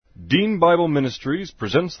Dean Bible Ministries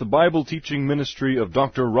presents the Bible teaching ministry of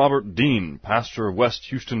Dr. Robert Dean, pastor of West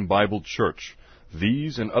Houston Bible Church.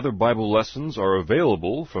 These and other Bible lessons are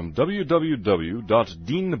available from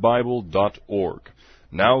www.deanbible.org.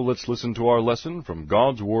 Now let's listen to our lesson from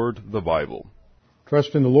God's Word, the Bible.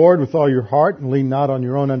 Trust in the Lord with all your heart and lean not on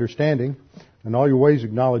your own understanding. In all your ways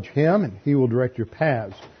acknowledge Him, and He will direct your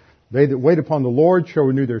paths. They that wait upon the Lord shall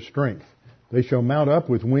renew their strength. They shall mount up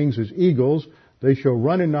with wings as eagles. They shall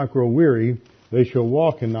run and not grow weary. They shall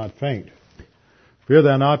walk and not faint. Fear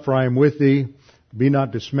thou not, for I am with thee. Be not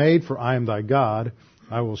dismayed, for I am thy God.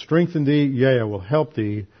 I will strengthen thee, yea, I will help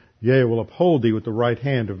thee. Yea, I will uphold thee with the right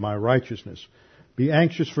hand of my righteousness. Be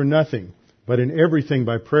anxious for nothing, but in everything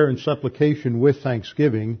by prayer and supplication with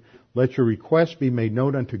thanksgiving, let your requests be made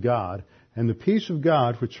known unto God, and the peace of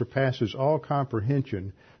God, which surpasses all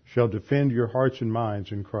comprehension, shall defend your hearts and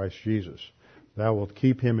minds in Christ Jesus. Thou wilt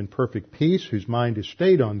keep him in perfect peace, whose mind is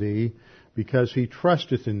stayed on thee, because he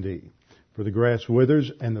trusteth in thee. For the grass withers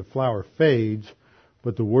and the flower fades,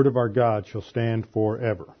 but the word of our God shall stand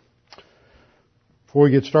forever. Before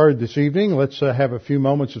we get started this evening, let's have a few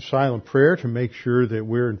moments of silent prayer to make sure that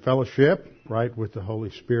we're in fellowship, right, with the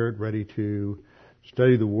Holy Spirit, ready to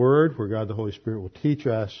study the Word, where God the Holy Spirit will teach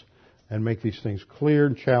us and make these things clear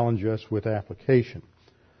and challenge us with application.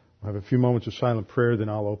 We'll have a few moments of silent prayer, then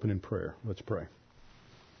I'll open in prayer. Let's pray.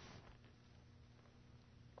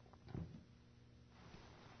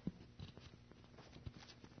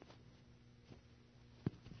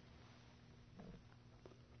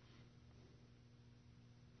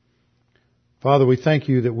 Father, we thank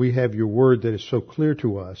you that we have your word that is so clear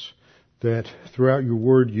to us, that throughout your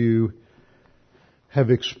word you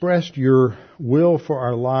have expressed your will for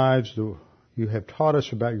our lives. You have taught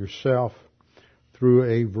us about yourself through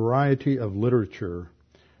a variety of literature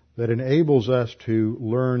that enables us to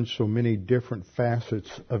learn so many different facets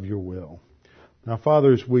of your will. Now,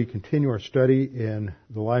 Father, as we continue our study in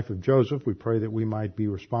the life of Joseph, we pray that we might be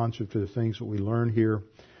responsive to the things that we learn here,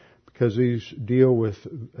 because these deal with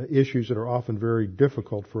issues that are often very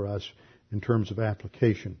difficult for us in terms of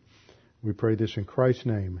application. We pray this in Christ's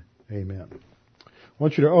name. Amen. I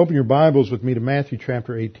want you to open your Bibles with me to Matthew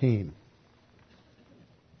chapter 18.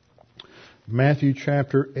 Matthew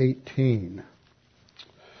chapter 18. As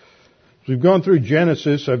we've gone through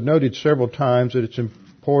Genesis, I've noted several times that it's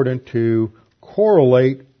important to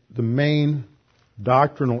correlate the main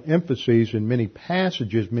doctrinal emphases in many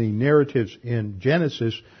passages, many narratives in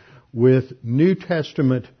Genesis, with New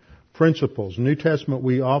Testament principles. In New Testament,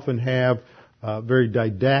 we often have very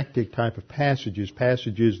didactic type of passages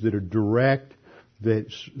that are direct,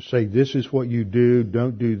 that say this is what you do,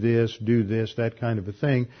 don't do this, that kind of a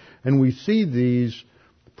thing. And we see these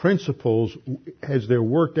principles as they're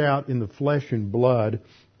worked out in the flesh and blood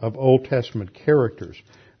of Old Testament characters.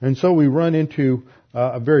 And so we run into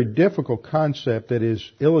a very difficult concept that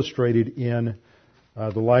is illustrated in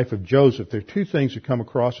the life of Joseph. There are two things that come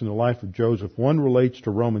across in the life of Joseph. One relates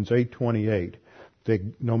to Romans 8:28,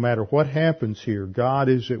 that no matter what happens here, God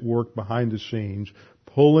is at work behind the scenes,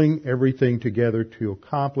 pulling everything together to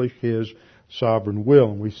accomplish His sovereign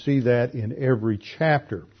will. And we see that in every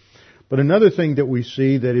chapter. But another thing that we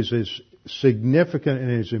see that is as significant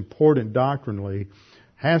and as important doctrinally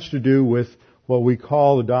has to do with what we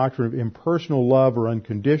call the doctrine of impersonal love or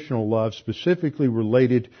unconditional love, specifically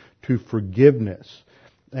related to forgiveness.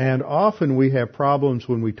 And often we have problems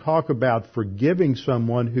when we talk about forgiving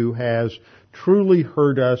someone who has truly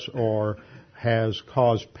hurt us or has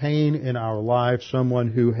caused pain in our life, someone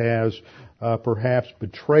who has perhaps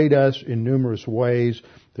betrayed us in numerous ways,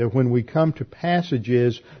 that when we come to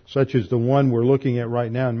passages such as the one we're looking at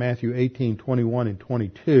right now in Matthew 18:21 and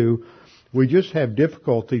 22, we just have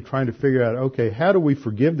difficulty trying to figure out, okay, how do we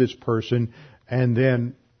forgive this person, and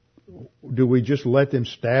then do we just let them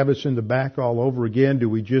stab us in the back all over again? Do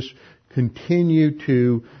we just continue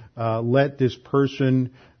to let this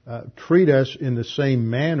person treat us in the same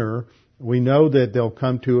manner? We know that they'll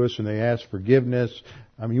come to us and they ask forgiveness.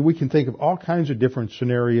 I mean, we can think of all kinds of different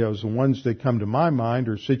scenarios. The ones that come to my mind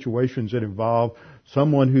are situations that involve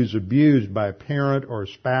someone who's abused by a parent or a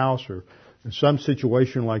spouse or some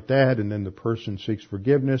situation like that, and then the person seeks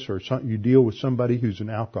forgiveness, or you deal with somebody who's an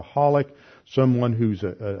alcoholic, someone who's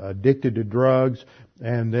addicted to drugs,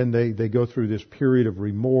 and then they go through this period of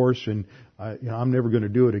remorse and I'm never going to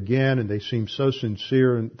do it again, and they seem so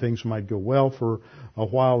sincere, and things might go well for a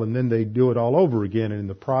while, and then they do it all over again, and in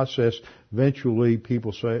the process, eventually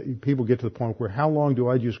people get to the point where, how long do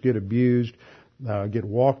I just get abused, get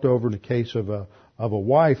walked over? In the case of a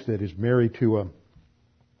wife that is married to a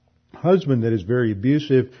husband that is very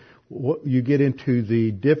abusive, you get into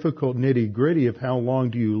the difficult nitty-gritty of how long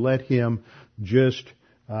do you let him just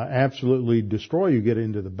absolutely destroy you, get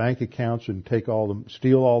into the bank accounts and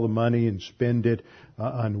steal all the money and spend it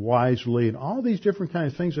unwisely, and all these different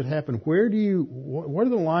kinds of things that happen. What are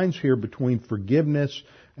the lines here between forgiveness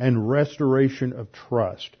and restoration of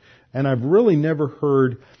trust? And I've really never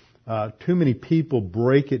heard too many people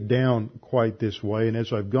break it down quite this way. And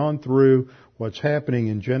as I've gone through what's happening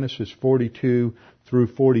in Genesis 42 through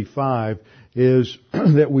 45, is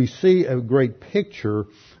that we see a great picture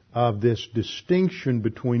of this distinction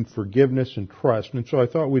between forgiveness and trust. And so I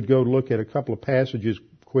thought we'd go look at a couple of passages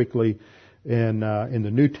quickly in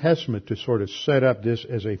the New Testament to sort of set up this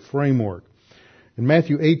as a framework. In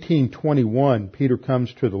Matthew 18:21, Peter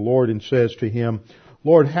comes to the Lord and says to him,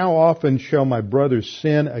 "Lord, how often shall my brother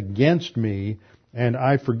sin against me and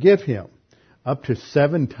I forgive him? Up to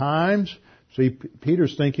 7 times?" See,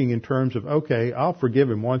 Peter's thinking in terms of, okay, I'll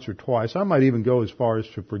forgive him once or twice. I might even go as far as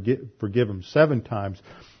to forgive him 7 times.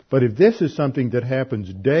 But if this is something that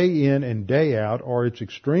happens day in and day out, or it's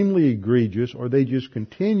extremely egregious, or they just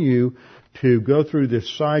continue to go through this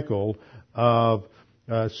cycle of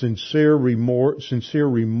sincere remorse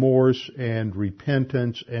and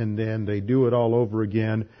repentance, and then they do it all over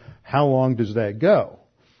again, how long does that go?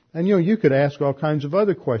 And you could ask all kinds of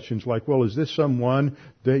other questions like, well, is this someone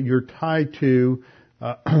that you're tied to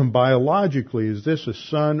biologically? Is this a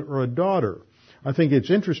son or a daughter? I think it's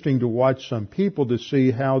interesting to watch some people to see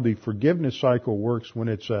how the forgiveness cycle works when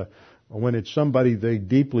it's somebody they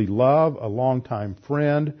deeply love, a longtime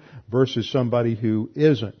friend, versus somebody who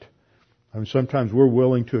isn't. I mean, sometimes we're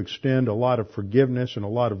willing to extend a lot of forgiveness and a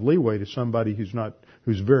lot of leeway to somebody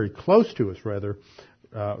who's very close to us rather,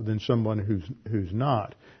 than someone who's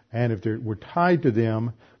not. And if we're tied to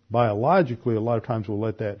them biologically, a lot of times we'll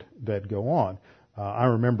let that go on. I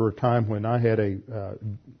remember a time when I had a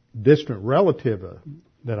distant relative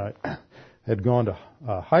that I had gone to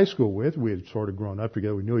high school with. We had sort of grown up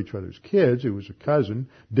together. We knew each other's kids. It was a cousin,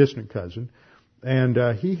 distant cousin, and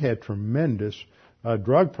he had tremendous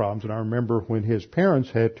drug problems. And I remember when his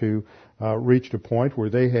parents had to reach a point where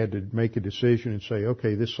they had to make a decision and say,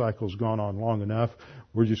 okay, this cycle's gone on long enough.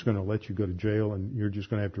 We're just going to let you go to jail, and you're just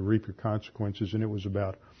going to have to reap your consequences. And it was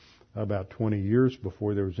about 20 years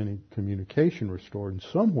before there was any communication restored. And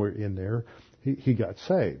somewhere in there, he got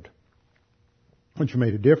saved, which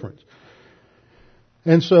made a difference.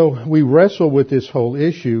 And so we wrestle with this whole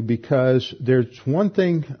issue because there's one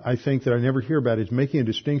thing I think that I never hear about is making a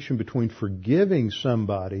distinction between forgiving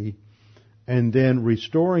somebody and then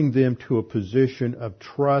restoring them to a position of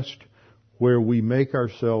trust where we make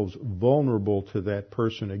ourselves vulnerable to that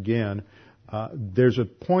person again. There's a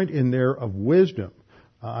point in there of wisdom.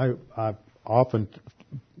 I've often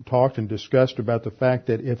talked and discussed about the fact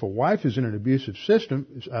that if a wife is in an abusive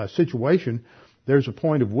situation, there's a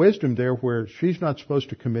point of wisdom there where she's not supposed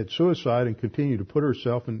to commit suicide and continue to put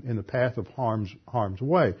herself in the path of harm's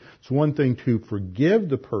way. It's one thing to forgive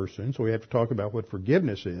the person, so we have to talk about what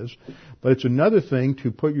forgiveness is, but it's another thing to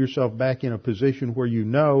put yourself back in a position where you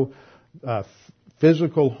know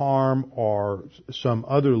physical harm or some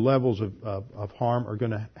other levels of harm are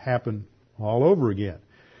going to happen all over again.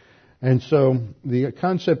 And so the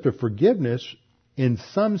concept of forgiveness, in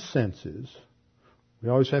some senses, we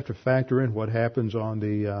always have to factor in what happens on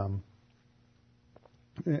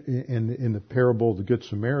in the parable of the Good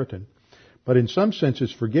Samaritan. But in some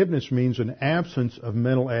senses, forgiveness means an absence of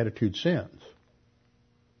mental attitude sins.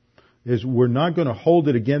 We're not going to hold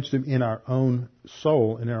it against them in our own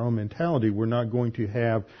soul, in our own mentality. We're not going to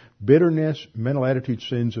have bitterness, mental attitude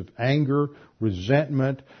sins of anger,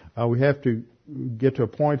 resentment. We have to get to a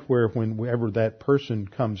point where whenever that person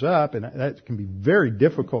comes up, and that can be very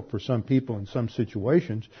difficult for some people in some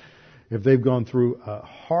situations, if they've gone through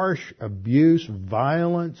harsh abuse,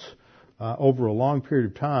 violence over a long period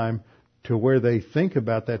of time, to where they think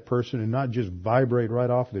about that person and not just vibrate right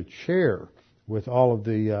off the chair with all of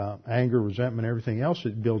the anger, resentment, everything else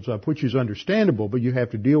that builds up, which is understandable, but you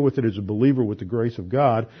have to deal with it as a believer with the grace of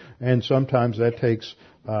God, and sometimes that takes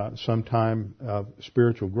some time of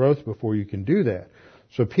spiritual growth before you can do that.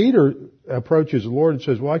 So Peter approaches the Lord and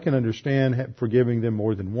says, well, I can understand forgiving them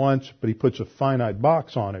more than once, but he puts a finite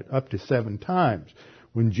box on it, up to 7 times.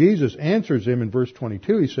 When Jesus answers him in verse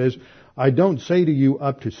 22, he says, I don't say to you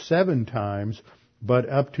up to 7 times, but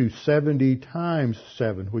up to 70 times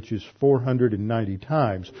 7, which is 490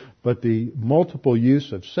 times. But the multiple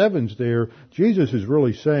use of 7s there, Jesus is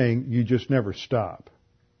really saying you just never stop.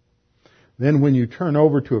 Then when you turn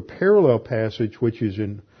over to a parallel passage, which is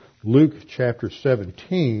in Luke chapter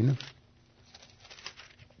 17,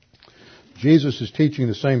 Jesus is teaching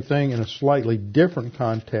the same thing in a slightly different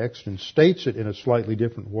context and states it in a slightly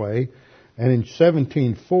different way. And in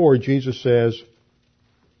 17:4, Jesus says,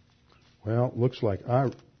 well, looks like I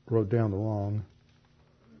wrote down the wrong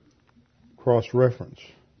cross-reference.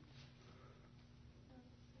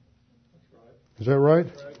 Is that right?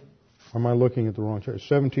 Or am I looking at the wrong chapter?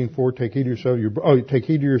 17:4, take heed to yourselves. Take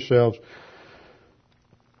heed to yourselves.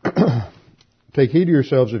 Take heed to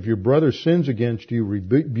yourselves. If your brother sins against you,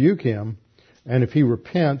 rebuke him. And if he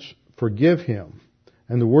repents, forgive him.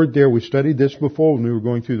 And the word there, we studied this before when we were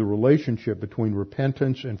going through the relationship between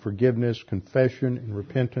repentance and forgiveness, confession and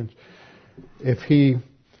repentance. If he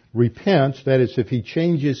repents, that is, if he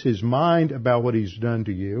changes his mind about what he's done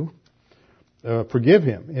to you, forgive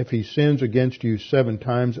him. If he sins against you 7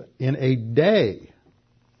 times in a day,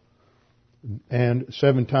 and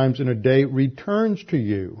 7 times in a day returns to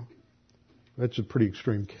you, that's a pretty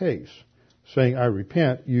extreme case. Saying, I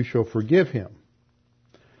repent, you shall forgive him.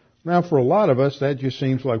 Now, for a lot of us, that just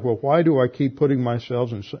seems like, well, why do I keep putting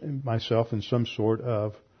myself in some sort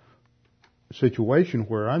of situation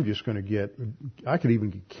where I'm just going to I could even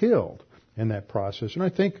get killed in that process. And I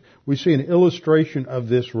think we see an illustration of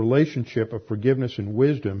this relationship of forgiveness and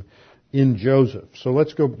wisdom in Joseph. So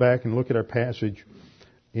let's go back and look at our passage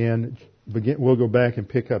and we'll go back and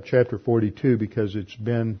pick up chapter 42 because it's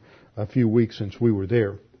been a few weeks since we were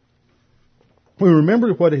there. We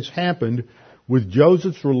remember what has happened with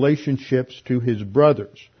Joseph's relationships to his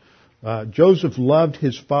brothers. Joseph loved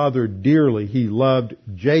his father dearly. He loved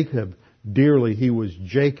Jacob dearly. He was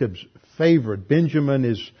Jacob's favorite. Benjamin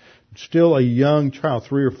is still a young child,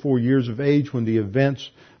 3 or 4 years of age when the events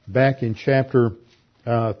back in chapter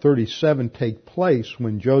 37 take place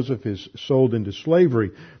when Joseph is sold into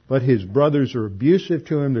slavery. But his brothers are abusive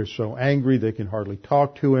to him. They're so angry they can hardly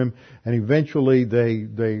talk to him. And eventually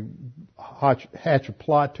they hatch a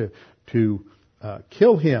plot to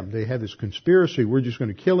kill him. They have this conspiracy. We're just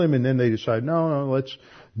going to kill him. And then they decide, no,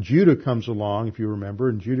 Judah comes along, if you remember.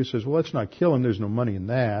 And Judah says, well, let's not kill him. There's no money in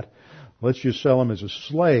that. Let's just sell him as a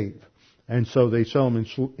slave. And so they sell him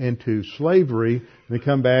into slavery. They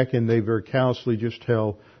come back and they very callously just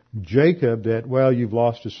tell Jacob that, well, you've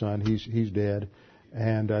lost a son. He's dead.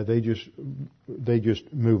 And they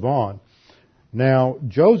just move on. Now,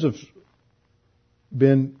 Joseph's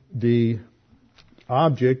been the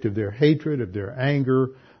object of their hatred, of their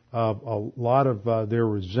anger, of a lot of their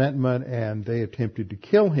resentment, and they attempted to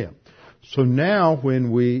kill him. So now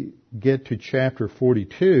when we get to chapter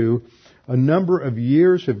 42, a number of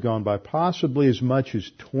years have gone by, possibly as much as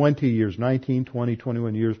 20 years, 19, 20,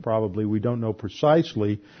 21 years probably. We don't know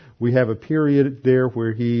precisely. We have a period there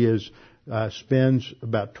where he spends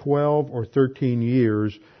about 12 or 13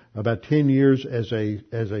 years, about 10 years as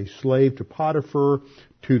a slave to Potiphar,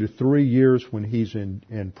 2 to 3 years when he's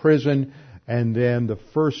in prison, and then the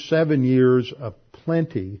first 7 years of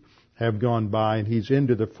plenty have gone by, and he's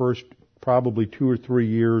into the first probably 2 or 3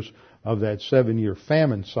 years of that 7-year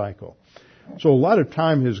famine cycle. So a lot of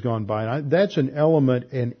time has gone by, and that's an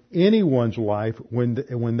element in anyone's life when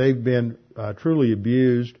they've been truly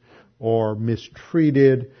abused or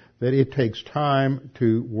mistreated, that it takes time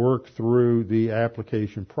to work through the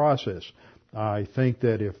application process. I think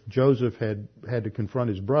that if Joseph had to confront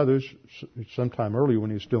his brothers sometime earlier when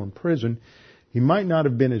he was still in prison, he might not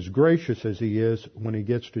have been as gracious as he is when he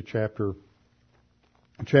gets to chapter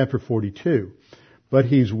 42. But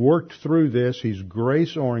he's worked through this, he's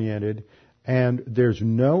grace-oriented, and there's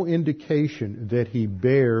no indication that he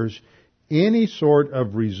bears any sort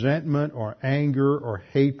of resentment or anger or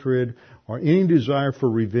hatred or any desire for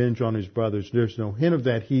revenge on his brothers. There's no hint of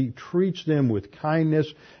that. He treats them with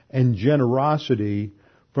kindness and generosity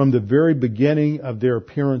from the very beginning of their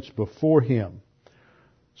appearance before him.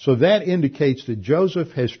 So that indicates that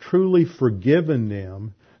Joseph has truly forgiven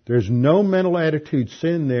them. There's no mental attitude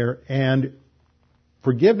sin there, and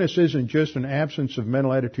forgiveness isn't just an absence of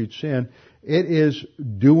mental attitude sin. It is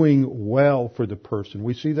doing well for the person.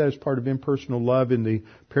 We see that as part of impersonal love in the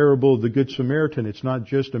parable of the Good Samaritan. It's not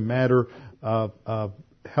just a matter of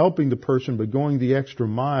helping the person, but going the extra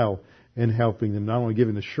mile in helping them. Not only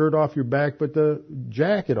giving the shirt off your back, but the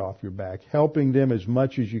jacket off your back. Helping them as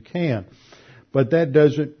much as you can. But that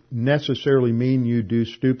doesn't necessarily mean you do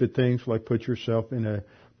stupid things like put yourself in a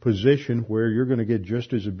position where you're going to get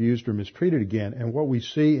just as abused or mistreated again. And what we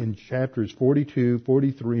see in chapters 42,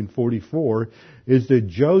 43, and 44 is that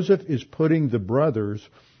Joseph is putting the brothers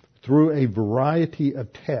through a variety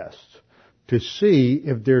of tests to see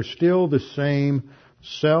if they're still the same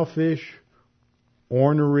selfish,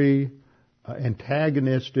 ornery,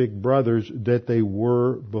 antagonistic brothers that they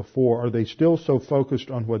were before? Are they still so focused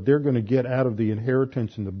on what they're going to get out of the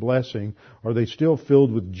inheritance and the blessing? Are they still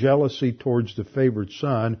filled with jealousy towards the favored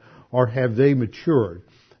son? Or have they matured?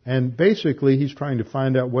 And basically, he's trying to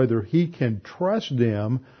find out whether he can trust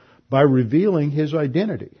them by revealing his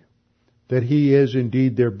identity, that he is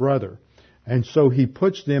indeed their brother. And so he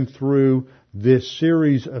puts them through this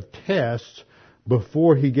series of tests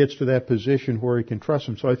before he gets to that position where he can trust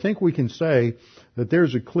them. So I think we can say that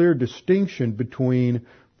there's a clear distinction between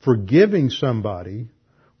forgiving somebody,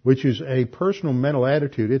 which is a personal mental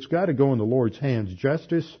attitude. It's got to go in the Lord's hands.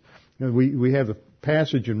 Justice, we have a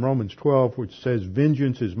passage in Romans 12 which says,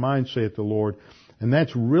 "Vengeance is mine, saith the Lord," and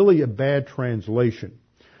that's really a bad translation.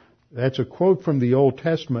 That's a quote from the Old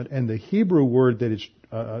Testament, and the Hebrew word that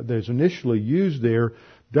is initially used there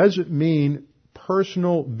doesn't mean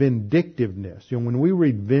personal vindictiveness. When we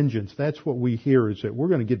read vengeance, that's what we hear, is that we're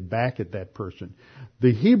going to get back at that person.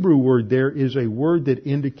 The Hebrew word there is a word that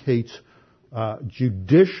indicates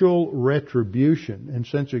judicial retribution. And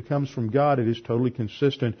since it comes from God, it is totally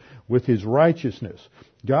consistent with His righteousness.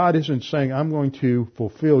 God isn't saying, I'm going to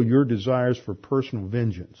fulfill your desires for personal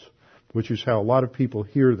vengeance, which is how a lot of people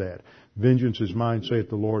hear that. Vengeance is mine, saith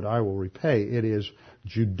the Lord, I will repay. It is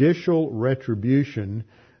judicial retribution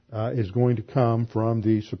is going to come from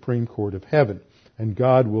the Supreme Court of Heaven, and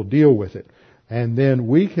God will deal with it. And then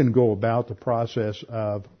we can go about the process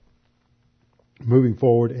of moving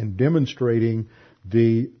forward and demonstrating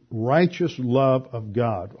the righteous love of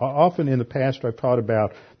God. Often in the past I've taught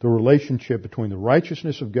about the relationship between the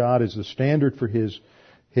righteousness of God as the standard for His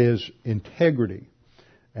integrity,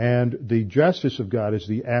 and the justice of God is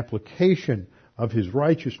the application of His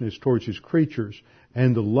righteousness towards His creatures,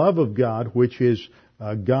 and the love of God, which is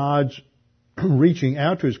God's reaching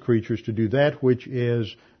out to His creatures to do that which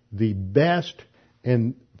is the best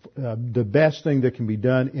and the best thing that can be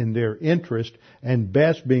done in their interest, and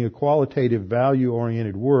best being a qualitative,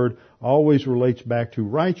 value-oriented word, always relates back to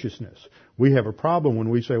righteousness. We have a problem when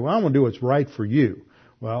we say, well, I'm going to do what's right for you.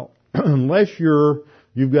 Well, unless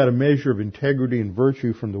you've got a measure of integrity and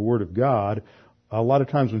virtue from the Word of God, a lot of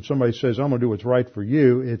times when somebody says, I'm going to do what's right for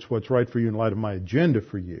you, it's what's right for you in light of my agenda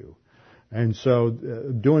for you. And so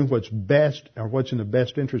doing what's best or what's in the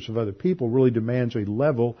best interest of other people really demands a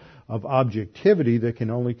level of objectivity that can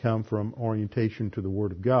only come from orientation to the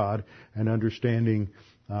Word of God and understanding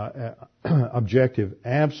objective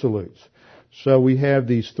absolutes. So we have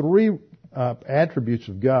these three attributes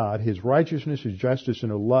of God: His righteousness, His justice,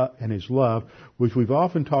 and His love, which we've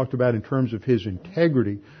often talked about in terms of His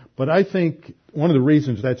integrity. But I think one of the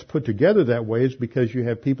reasons that's put together that way is because you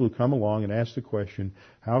have people who come along and ask the question,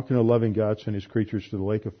 how can a loving God send His creatures to the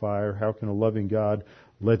lake of fire? How can a loving God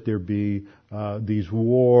let there be these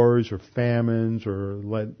wars or famines, or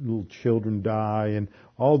let little children die, and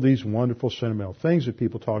all these wonderful sentimental things that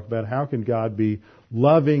people talk about? How can God be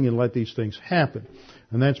loving and let these things happen?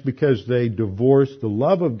 And that's because they divorce the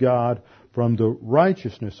love of God from the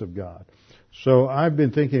righteousness of God. So I've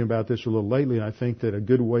been thinking about this a little lately, and I think that a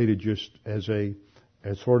good way to just, as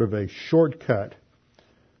sort of a shortcut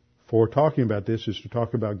for talking about this, is to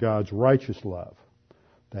talk about God's righteous love.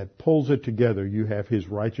 That pulls it together. You have His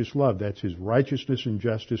righteous love. That's His righteousness and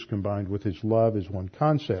justice combined with His love as one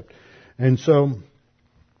concept. And so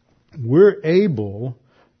we're able,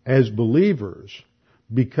 as believers,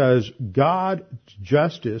 because God's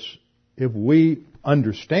justice, if we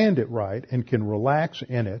understand it right and can relax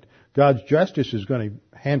in it, God's justice is going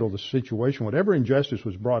to handle the situation. Whatever injustice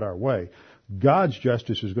was brought our way, God's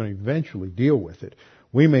justice is going to eventually deal with it.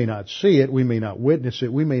 We may not see it, we may not witness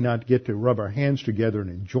it, we may not get to rub our hands together and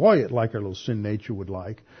enjoy it like our little sin nature would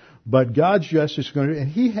like, but God's justice is going to, and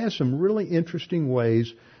He has some really interesting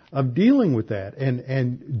ways of dealing with that.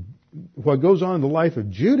 And what goes on in the life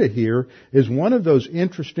of Judah here is one of those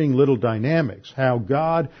interesting little dynamics, how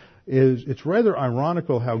God it's rather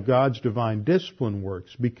ironical how God's divine discipline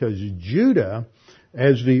works, because Judah,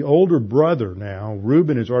 as the older brother now,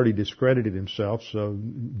 Reuben has already discredited himself, so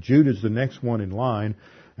Judah's the next one in line,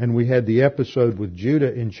 and we had the episode with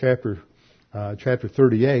Judah in chapter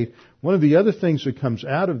 38. One of the other things that comes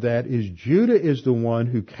out of that is Judah is the one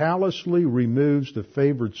who callously removes the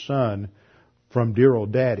favored son from dear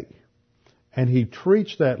old daddy, and he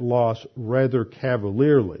treats that loss rather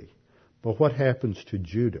cavalierly. But what happens to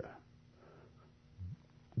Judah?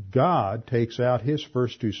 God takes out his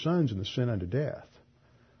first two sons in the sin unto death.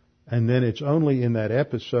 And then it's only in that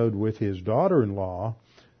episode with his daughter-in-law,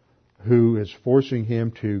 who is forcing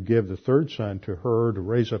him to give the third son to her to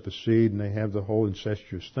raise up a seed, and they have the whole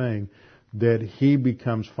incestuous thing, that he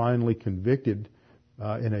becomes finally convicted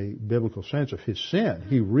in a biblical sense, of his sin.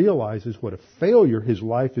 He realizes what a failure his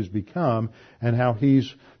life has become and how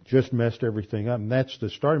he's just messed everything up. And that's the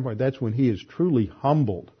starting point. That's when he is truly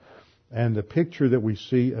humbled. And the picture that we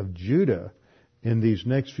see of Judah in these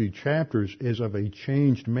next few chapters is of a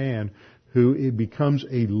changed man who becomes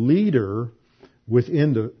a leader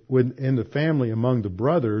within the family among the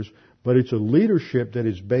brothers, but it's a leadership that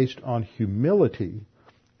is based on humility,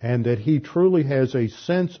 and that he truly has a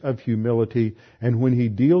sense of humility. And when he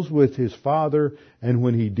deals with his father and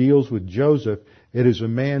when he deals with Joseph, it is a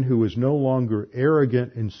man who is no longer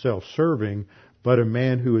arrogant and self-serving, but a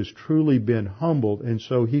man who has truly been humbled, and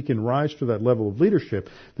so he can rise to that level of leadership.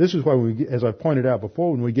 This is why, as I pointed out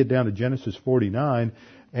before, when we get down to Genesis 49,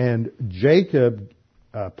 and Jacob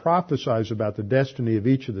prophesies about the destiny of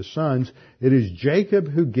each of the sons, it is Jacob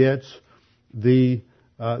who gets the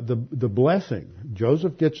blessing.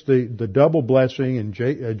 Joseph gets the double blessing, and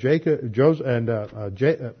Judah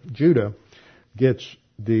gets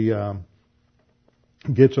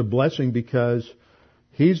a blessing because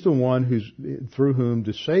he's the one through whom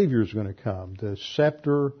the Savior is going to come. The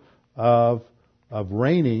scepter of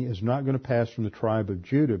reigning is not going to pass from the tribe of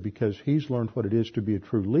Judah, because he's learned what it is to be a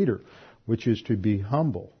true leader, which is to be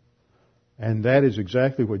humble. And that is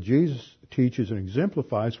exactly what Jesus teaches and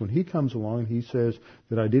exemplifies when he comes along. He says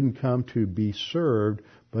that I didn't come to be served,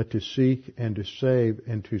 but to seek and to save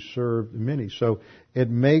and to serve the many. So it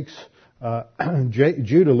makes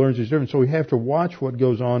Judah learns his difference. So we have to watch what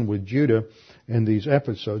goes on with Judah in these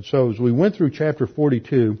episodes. So as we went through chapter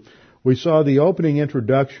 42, we saw the opening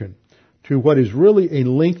introduction to what is really a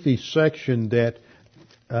lengthy section that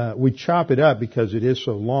we chop it up because it is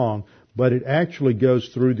so long, but it actually goes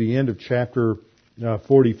through the end of chapter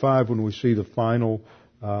 45 when we see the final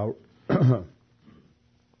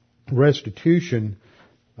restitution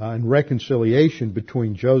and reconciliation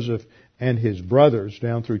between Joseph and his brothers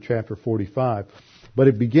down through chapter 45. But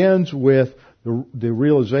it begins with the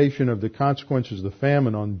realization of the consequences of the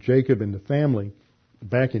famine on Jacob and the family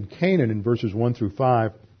back in Canaan in verses 1 through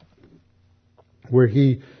 5, where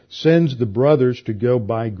he sends the brothers to go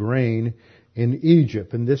buy grain in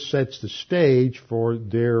Egypt. And this sets the stage for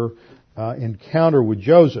their encounter with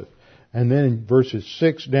Joseph. And then in verses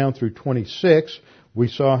 6 down through 26, we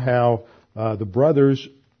saw how the brothers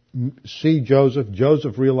see Joseph.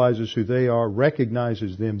 Joseph realizes who they are,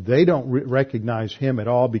 recognizes them. They don't recognize him at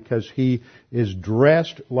all because he is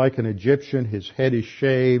dressed like an Egyptian. His head is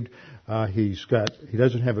shaved. He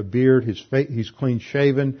doesn't have a beard. He's clean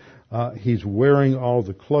shaven. He's wearing all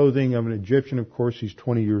the clothing of an Egyptian. Of course, he's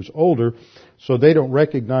 20 years older, so they don't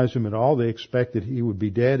recognize him at all. They expect that he would be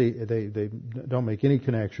dead. They don't make any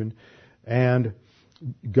connection. And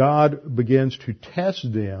God begins to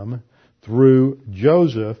test them through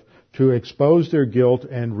Joseph to expose their guilt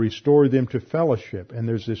and restore them to fellowship. And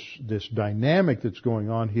there's this dynamic that's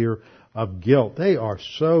going on here of guilt. They are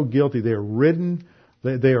so guilty. They are ridden.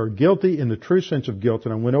 They are guilty in the true sense of guilt,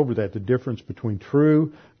 and I went over that, the difference between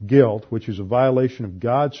true guilt, which is a violation of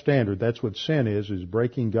God's standard. That's what sin is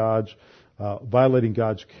breaking violating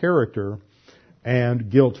God's character, and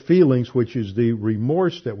guilt feelings, which is the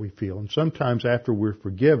remorse that we feel. And sometimes after we're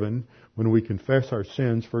forgiven, when we confess our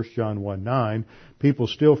sins, 1 John 1:9, people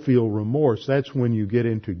still feel remorse. That's when you get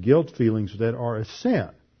into guilt feelings that are a sin.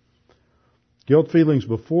 Guilt feelings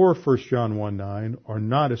before 1 John 1:9 are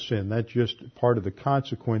not a sin. That's just part of the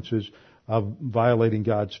consequences of violating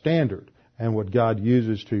God's standard and what God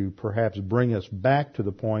uses to perhaps bring us back to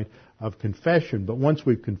the point of confession. But once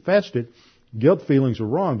we've confessed it, guilt feelings are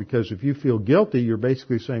wrong, because if you feel guilty, you're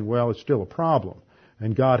basically saying, well, it's still a problem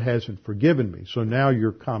and God hasn't forgiven me. So now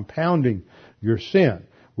you're compounding your sin.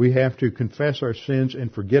 We have to confess our sins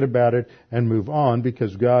and forget about it and move on,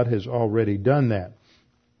 because God has already done that.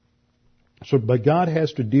 But God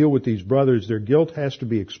has to deal with these brothers. Their guilt has to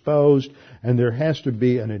be exposed, and there has to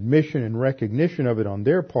be an admission and recognition of it on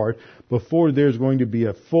their part before there's going to be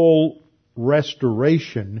a full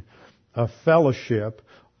restoration of fellowship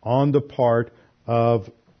on the part of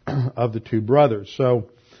the two brothers. So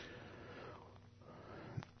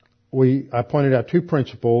I pointed out two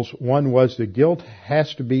principles. One was that guilt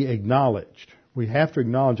has to be acknowledged. We have to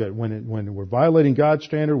acknowledge that when we're violating God's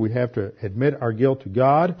standard, we have to admit our guilt to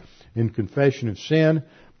God in confession of sin,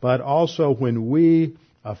 but also when we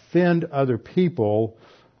offend other people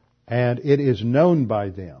and it is known by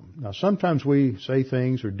them. Now, sometimes we say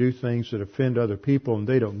things or do things that offend other people and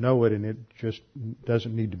they don't know it, and it just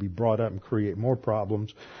doesn't need to be brought up and create more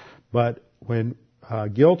problems. But when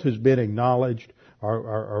guilt has been acknowledged,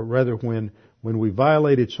 or rather when we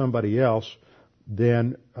violated somebody else,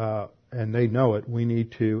 then and they know it, we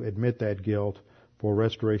need to admit that guilt for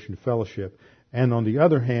restoration of fellowship. And on the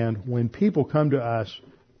other hand, when people come to us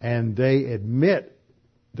and they admit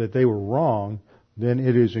that they were wrong, then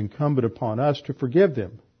it is incumbent upon us to forgive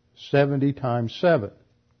them 70 times 7.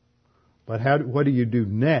 But what do you do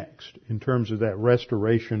next in terms of that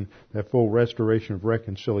restoration, that full restoration of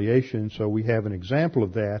reconciliation? So we have an example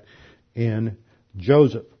of that in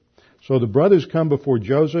Joseph. So the brothers come before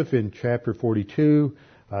Joseph in chapter 42.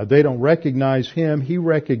 They don't recognize him. He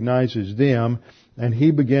recognizes them, and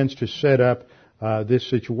he begins to set up this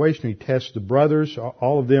situation. He tests the brothers.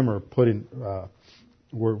 All of them are put in.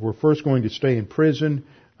 Were first going to stay in prison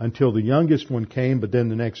until the youngest one came, but then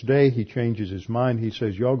the next day he changes his mind. He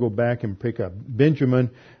says, y'all go back and pick up Benjamin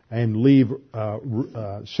and leave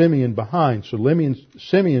Simeon behind. So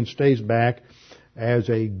Simeon stays back as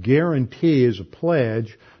a guarantee, as a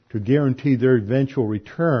pledge to guarantee their eventual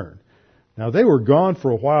return. Now they were gone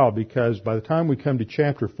for a while, because by the time we come to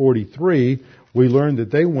chapter 43, we learn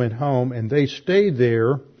that they went home and they stayed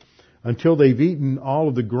there until they've eaten all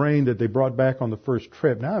of the grain that they brought back on the first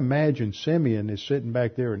trip. Now imagine Simeon is sitting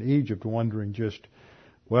back there in Egypt wondering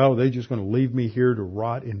are they just going to leave me here to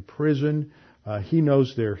rot in prison? He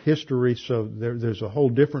knows their history, so there's a whole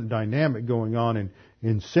different dynamic going on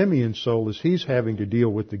in Simeon's soul as he's having to deal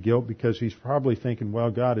with the guilt, because he's probably thinking,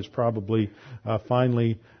 God is probably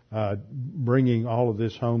finally bringing all of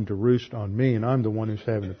this home to roost on me, and I'm the one who's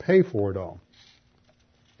having to pay for it all.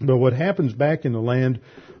 But what happens back in the land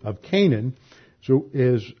of Canaan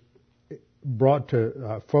is brought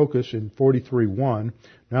to focus in 43:1.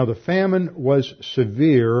 Now the famine was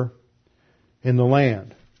severe in the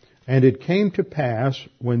land, and it came to pass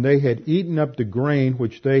when they had eaten up the grain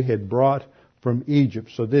which they had brought from Egypt.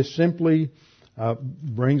 So this simply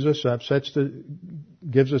brings us up,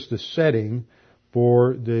 gives us the setting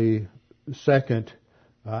for the second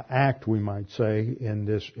act, we might say, in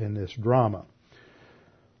this drama.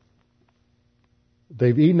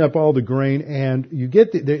 They've eaten up all the grain, and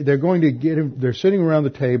they're going to get him. They're sitting around the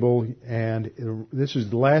table, and this is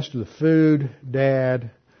the last of the food. Dad,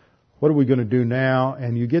 what are we going to do now?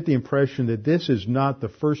 And you get the impression that this is not the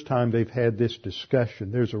first time they've had this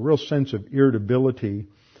discussion. There's a real sense of irritability,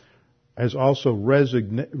 as also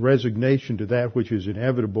resignation to that which is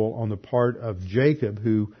inevitable on the part of Jacob,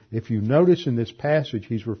 who, if you notice in this passage,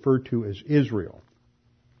 he's referred to as Israel.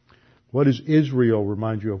 What does Israel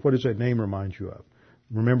remind you of? What does that name remind you of?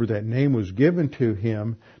 Remember, that name was given to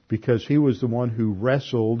him because he was the one who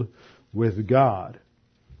wrestled with God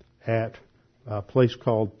at a place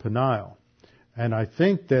called Peniel. And I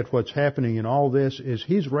think that what's happening in all this is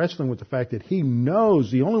he's wrestling with the fact that he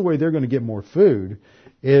knows the only way they're going to get more food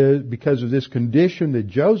is because of this condition that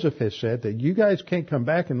Joseph has set, that you guys can't come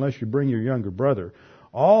back unless you bring your younger brother.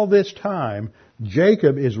 All this time,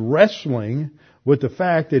 Jacob is wrestling with the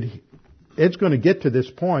fact that it's going to get to this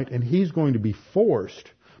point, and he's going to be forced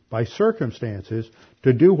by circumstances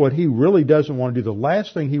to do what he really doesn't want to do. The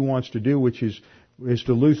last thing he wants to do, which is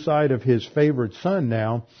to lose sight of his favorite son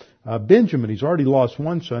now, Benjamin. He's already lost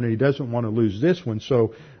one son, and he doesn't want to lose this one.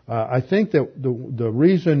 So I think that the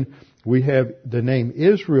reason we have the name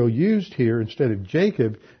Israel used here instead of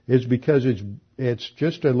Jacob is because it's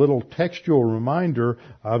just a little textual reminder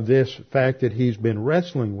of this fact that he's been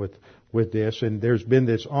wrestling with this, and there's been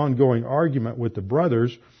this ongoing argument with the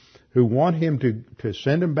brothers who want him to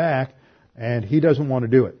send him back, and he doesn't want to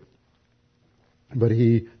do it. But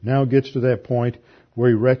he now gets to that point where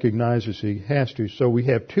he recognizes he has to. So we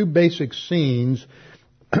have two basic scenes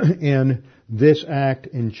in this act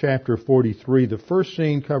in chapter 43. The first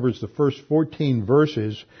scene covers the first 14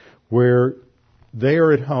 verses where they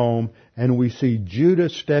are at home, and we see Judah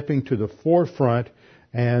stepping to the forefront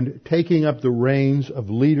and taking up the reins of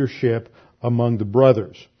leadership among the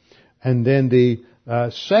brothers. And then the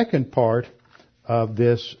second part of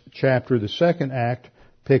this chapter, the second act,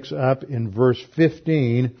 picks up in verse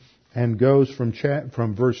 15 and goes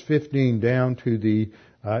from verse 15 down to the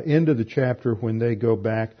end of the chapter when they go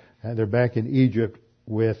back. They're back in Egypt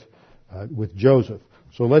with Joseph.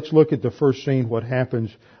 So let's look at the first scene, what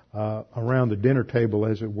happens around the dinner table,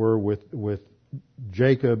 as it were, with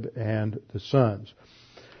Jacob and the sons.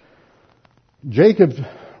 Jacob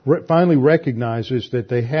finally recognizes that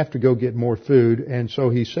they have to go get more food, and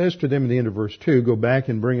so he says to them in the end of verse 2, go back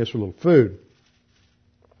and bring us a little food.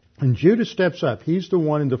 And Judah steps up. He's the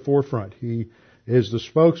one in the forefront. He is the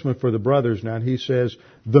spokesman for the brothers now, and he says,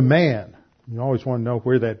 the man. You always want to know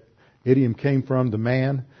where that idiom came from, the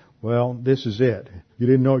man. Well, this is it. You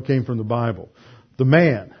didn't know it came from the Bible. The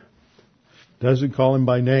man. Doesn't call him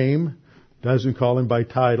by name, doesn't call him by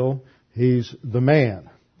title. He's the man.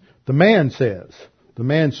 The man says, the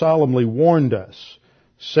man solemnly warned us,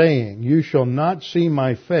 saying, you shall not see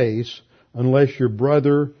my face, unless your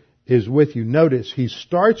brother is with you. Notice, he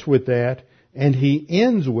starts with that and he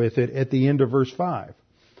ends with it at the end of verse 5.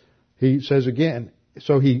 He says again,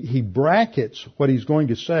 so he brackets what he's going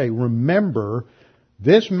to say. Remember,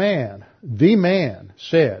 this man, the man,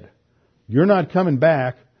 said, you're not coming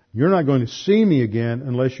back, you're not going to see me again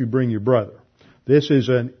unless you bring your brother. This is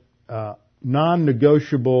a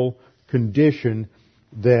non-negotiable condition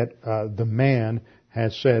that the man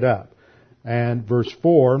has set up. And verse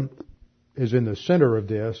 4 is in the center of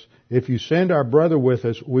this. If you send our brother with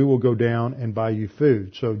us, we will go down and buy you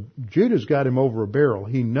food. So Judah's got him over a barrel.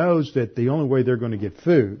 He knows that the only way they're going to get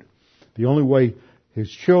food, the only way his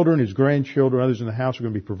children, his grandchildren, others in the house are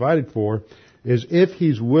going to be provided for, is if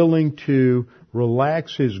he's willing to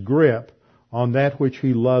relax his grip on that which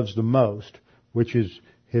he loves the most, which is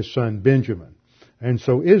his son Benjamin. And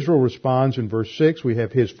so Israel responds in verse 6. We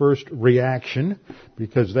have his first reaction,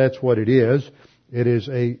 because that's what it is. It is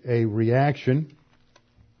a reaction.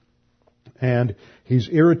 And he's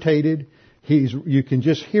irritated. You can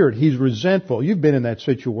just hear it. He's resentful. You've been in that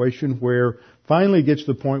situation where finally it gets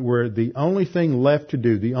to the point where the only thing left to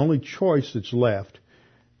do, the only choice that's left,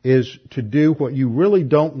 is to do what you really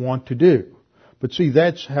don't want to do. But see,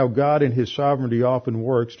 that's how God in His sovereignty often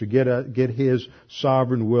works to get His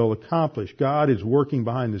sovereign will accomplished. God is working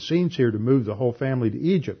behind the scenes here to move the whole family to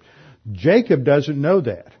Egypt. Jacob doesn't know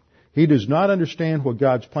that. He does not understand what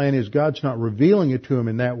God's plan is. God's not revealing it to him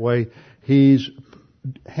in that way. He's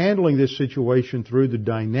handling this situation through the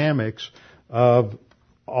dynamics of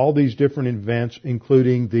all these different events,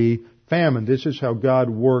 including the famine. This is how God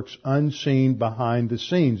works unseen behind the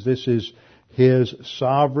scenes. This is His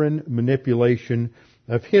sovereign manipulation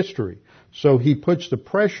of history. So He puts the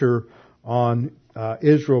pressure on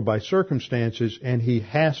Israel by circumstances, and He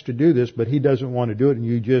has to do this, but He doesn't want to do it, and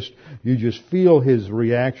you just feel His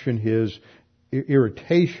reaction, His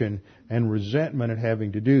irritation and resentment at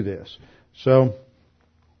having to do this. So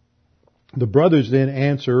the brothers then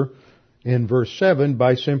answer in verse 7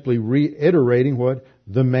 by simply reiterating what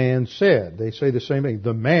the man said. They say the same thing.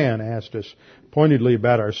 The man asked us pointedly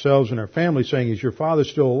about ourselves and our family, saying, is your father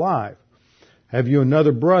still alive? Have you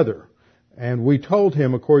another brother? And we told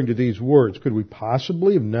him according to these words. Could we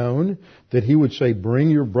possibly have known that he would say, bring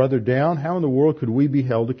your brother down? How in the world could we be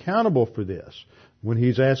held accountable for this when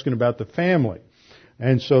he's asking about the family?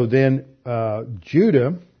 And so then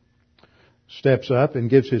Judah steps up and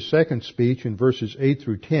gives his second speech in verses 8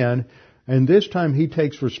 through 10. And this time he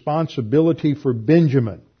takes responsibility for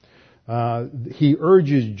Benjamin. He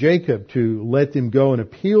urges Jacob to let them go and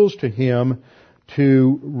appeals to him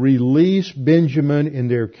to release Benjamin in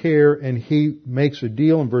their care, and he makes a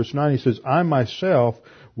deal in verse 9. He says, I myself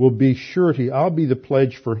will be surety. I'll be the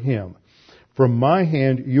pledge for him. From my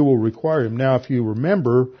hand you will require him. Now, if you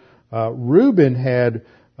remember, Reuben had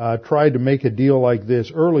tried to make a deal like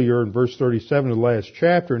this earlier in verse 37 of the last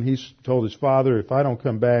chapter, and he told his father, if I don't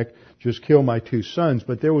come back, just kill my two sons.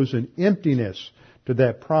 But there was an emptiness to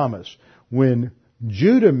that promise. When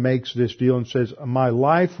Judah makes this deal and says,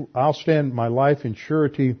 I'll stand my life in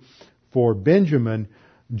surety for Benjamin,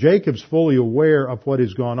 Jacob's fully aware of what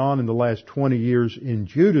has gone on in the last 20 years in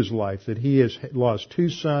Judah's life, that he has lost two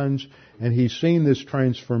sons, and he's seen this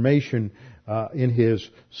transformation in his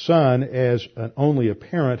son as only a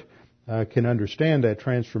parent can understand that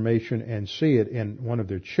transformation and see it in one of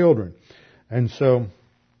their children. And so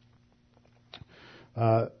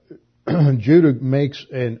Judah makes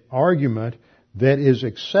an argument that is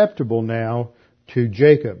acceptable now to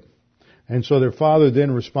Jacob. And so their father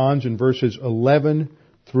then responds in verses 11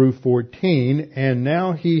 through 14, and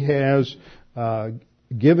now he has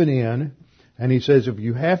given in, and he says, if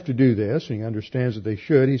you have to do this, and he understands that they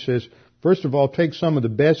should, he says, first of all, take some of the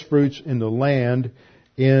best fruits in the land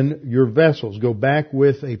in your vessels. Go back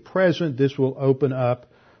with a present. This will open up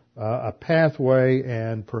a pathway,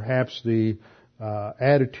 and perhaps the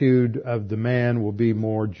attitude of the man will be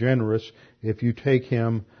more generous if you take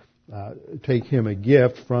him a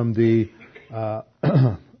gift from the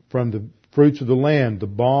from the fruits of the land, the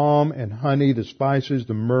balm and honey, the spices,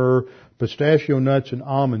 the myrrh, pistachio nuts, and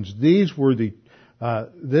almonds. These were the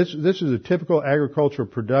this is a typical agricultural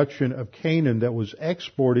production of Canaan that was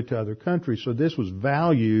exported to other countries. So this was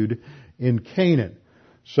valued in Canaan.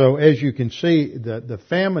 So as you can see, the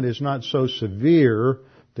famine is not so severe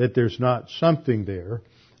that there's not something there.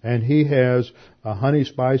 And he has honey,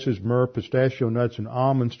 spices, myrrh, pistachio nuts, and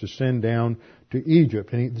almonds to send down to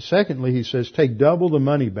Egypt. And secondly, he says, take double the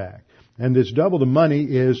money back. And this double the money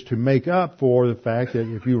is to make up for the fact that,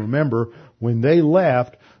 if you remember, when they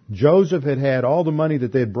left, Joseph had all the money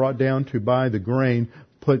that they had brought down to buy the grain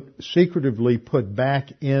secretively put back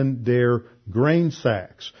in their grain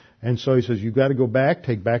sacks. And so he says, you've got to go back,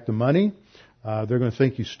 take back the money. They're going to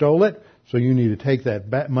think you stole it. So you need to take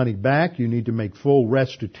that money back. You need to make full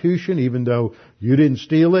restitution. Even though you didn't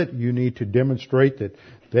steal it, you need to demonstrate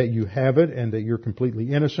that you have it and that you're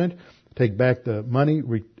completely innocent. Take back the money,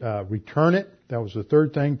 return it. That was the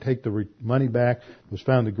third thing. Take the money back. It was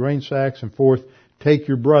found in the grain sacks. And fourth, take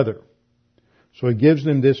your brother. So he gives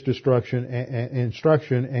them this instruction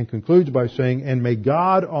and concludes by saying, and may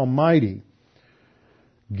God Almighty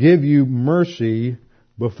give you mercy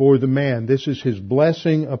before the man. This is his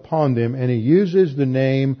blessing upon them. And he uses the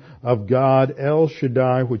name of God, El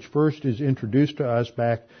Shaddai, which first is introduced to us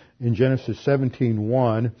back in Genesis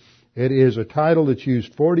 17:1. It is a title that's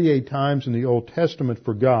used 48 times in the Old Testament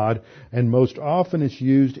for God, and most often it's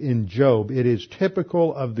used in Job. It is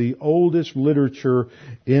typical of the oldest literature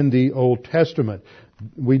in the Old Testament.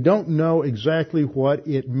 We don't know exactly what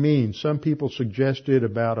it means. Some people suggested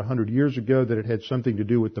about 100 years ago that it had something to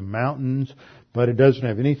do with the mountains, but it doesn't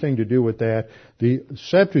have anything to do with that. The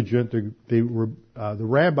Septuagint, the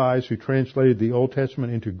rabbis who translated the Old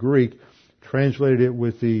Testament into Greek, translated it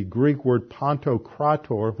with the Greek word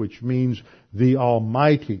Pantokrator, which means the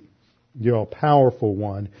Almighty, the all-powerful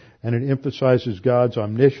one, and it emphasizes God's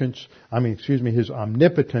His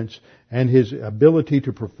omnipotence and His ability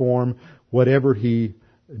to perform whatever He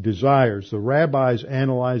desires. The rabbis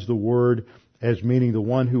analyze the word as meaning the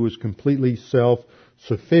one who is completely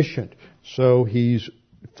self-sufficient. So he's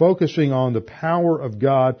focusing on the power of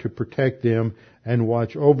God to protect them and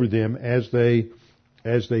watch over them as they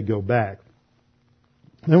go back.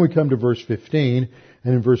 Then we come to verse 15,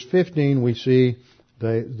 and in verse 15 we see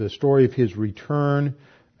the story of his return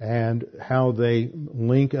and how they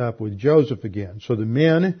link up with Joseph again. So the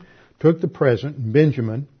men took the present,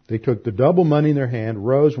 Benjamin, they took the double money in their hand,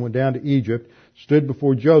 rose and went down to Egypt, stood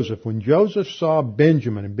before Joseph. When Joseph saw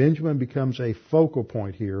Benjamin, and Benjamin becomes a focal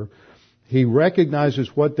point here, he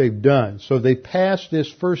recognizes what they've done. So they passed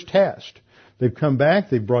this first test. They've come back,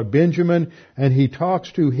 they've brought Benjamin, and he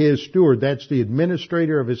talks to his steward. That's the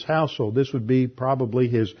administrator of his household. This would be probably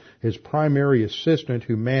his primary assistant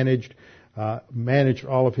who managed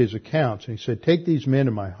all of his accounts. And he said, take these men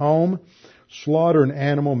to my home, slaughter an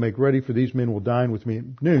animal, make ready, for these men will dine with me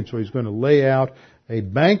at noon. So he's going to lay out a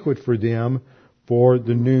banquet for them for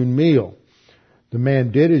the noon meal. The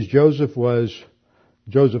man did as Joseph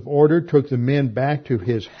ordered, took the men back to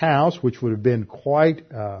his house, which would have been quite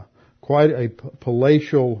a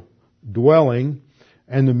palatial dwelling,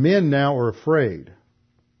 and the men now are afraid.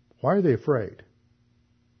 Why are they afraid?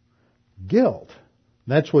 Guilt.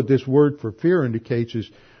 That's what this word for fear indicates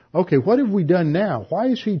is, okay, what have we done now? Why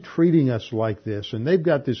is he treating us like this? And they've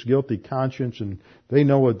got this guilty conscience, and they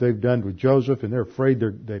know what they've done with Joseph, and they're afraid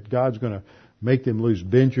that God's going to make them lose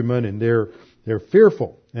Benjamin, and they're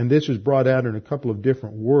fearful. And this is brought out in a couple of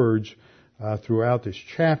different words throughout this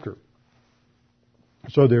chapter.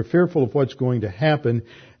 So they're fearful of what's going to happen,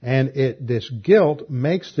 and this guilt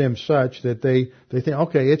makes them such that they think,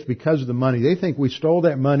 okay, it's because of the money. They think we stole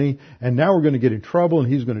that money, and now we're going to get in trouble,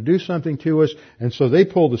 and he's going to do something to us. And so they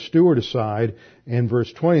pull the steward aside in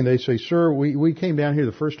verse 20, and they say, sir, we came down here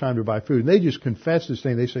the first time to buy food. And they just confess this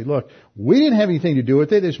thing. They say, look, we didn't have anything to do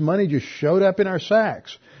with it. This money just showed up in our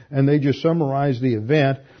sacks. And they just summarize the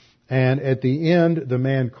event. And at the end, the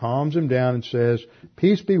man calms him down and says,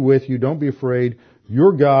 peace be with you, don't be afraid.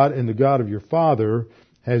 Your God and the God of your father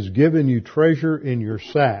has given you treasure in your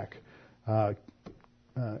sack. I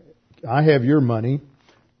have your money.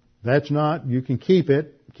 You can keep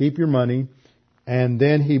it. Keep your money. And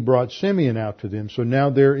then he brought Simeon out to them. So now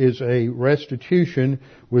there is a restitution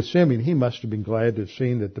with Simeon. He must have been glad to have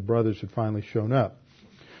seen that the brothers had finally shown up.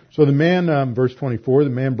 So the man, verse 24, the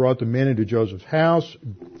man brought the men into Joseph's house,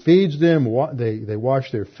 feeds them, they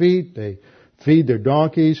wash their feet, they feed their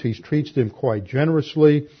donkeys, he treats them quite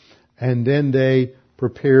generously, and then they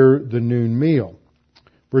prepare the noon meal.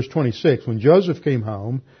 Verse 26, when Joseph came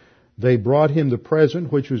home, they brought him the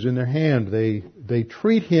present which was in their hand. They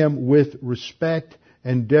treat him with respect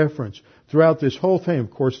and deference. Throughout this whole thing,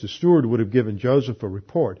 of course, the steward would have given Joseph a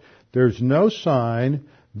report. There's no sign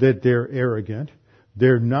that they're arrogant.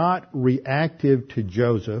 They're not reactive to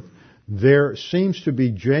Joseph. There seems to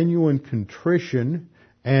be genuine contrition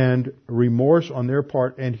and remorse on their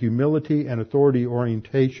part, and humility and authority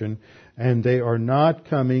orientation, and they are not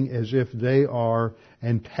coming as if they are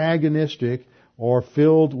antagonistic or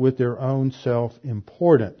filled with their own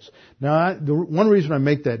self-importance. Now, the one reason I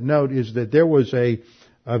make that note is that there was a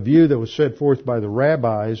view that was set forth by the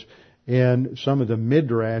rabbis in some of the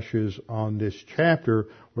midrashes on this chapter,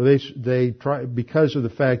 where they try, because of the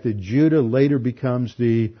fact that Judah later becomes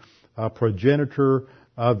the progenitor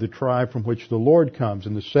of the tribe from which the Lord comes,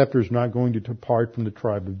 and the scepter is not going to depart from the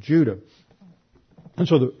tribe of Judah. And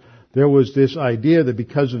so there was this idea that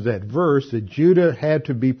because of that verse, that Judah had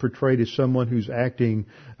to be portrayed as someone who's acting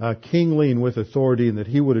kingly and with authority, and that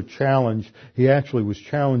he actually was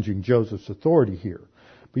challenging Joseph's authority here.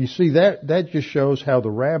 But you see, that just shows how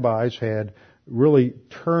the rabbis had really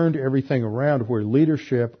turned everything around, where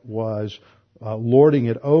leadership was lording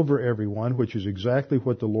it over everyone, which is exactly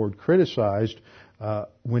what the Lord criticized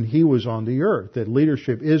when He was on the earth. That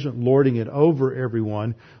leadership isn't lording it over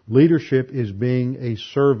everyone. Leadership is being a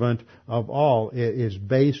servant of all. It is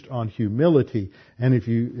based on humility. And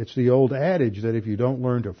it's the old adage that if you don't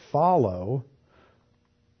learn to follow,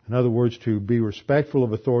 in other words, to be respectful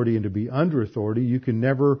of authority and to be under authority, you can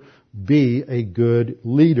never be a good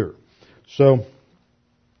leader. So,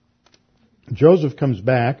 Joseph comes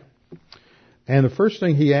back, and the first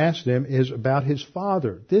thing he asks them is about his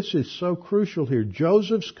father. This is so crucial here.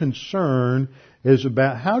 Joseph's concern is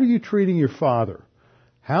about how are you treating your father?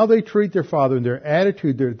 How they treat their father and their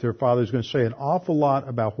attitude to their father is going to say an awful lot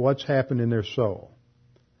about what's happened in their soul.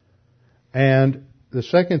 And the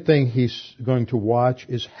second thing he's going to watch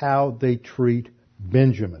is how they treat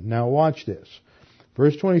Benjamin. Now watch this.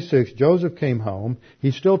 Verse 26, Joseph came home.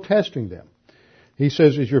 He's still testing them. He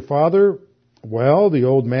says, is your father well, the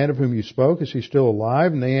old man of whom you spoke, is he still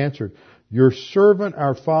alive? And they answered, your servant,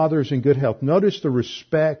 our father, is in good health. Notice the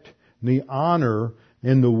respect and the honor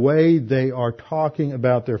in the way they are talking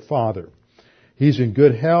about their father. He's in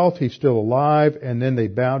good health. He's still alive. And then they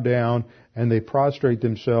bow down and they prostrate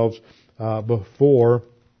themselves before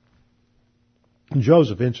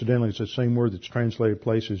Joseph. Incidentally, it's the same word that's translated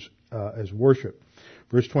places as worship.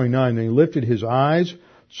 Verse 29, then he lifted his eyes,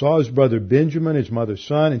 saw his brother Benjamin, his mother's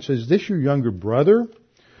son, and says, is this your younger brother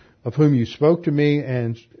of whom you spoke to me?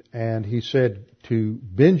 And he said to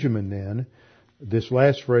Benjamin then, this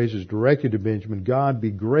last phrase is directed to Benjamin, God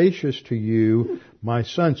be gracious to you, my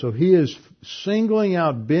son. So he is singling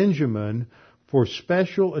out Benjamin for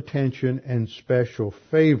special attention and special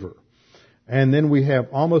favor. And then we have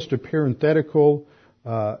almost a parenthetical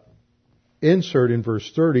insert in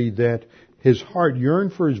verse 30 that his heart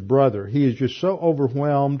yearned for his brother. He is just so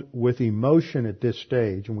overwhelmed with emotion at this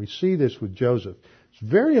stage. And we see this with Joseph. It's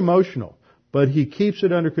very emotional, but he keeps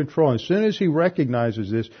it under control. As soon as he recognizes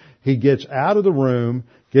this, he gets out of the room,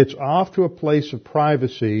 gets off to a place of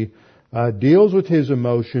privacy, deals with his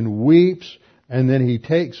emotion, weeps, and then he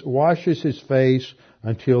washes his face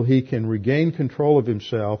until he can regain control of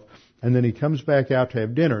himself. And then he comes back out to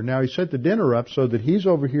have dinner. Now he set the dinner up so that he's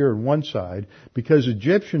over here on one side, because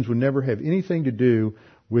Egyptians would never have anything to do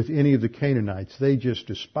with any of the Canaanites. They just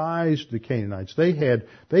despised the Canaanites. They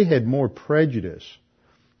had more prejudice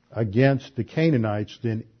against the Canaanites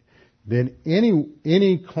than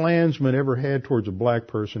any clansman ever had towards a black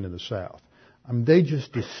person in the South. I mean,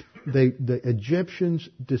 the Egyptians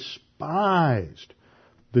despised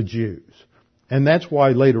the Jews. And that's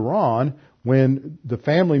why later on, when the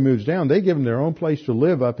family moves down, they give them their own place to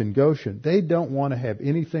live up in Goshen. They don't want to have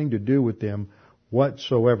anything to do with them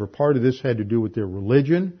whatsoever. Part of this had to do with their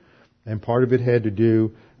religion, and part of it had to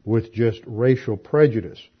do with just racial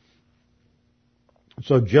prejudice.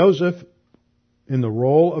 So Joseph, in the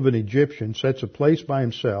role of an Egyptian, sets a place by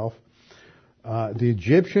himself. The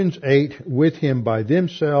Egyptians ate with him by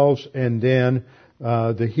themselves, and then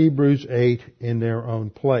the Hebrews ate in their own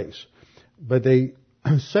place. But they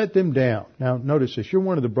set them down. Now notice this, you're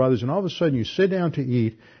one of the brothers, and all of a sudden you sit down to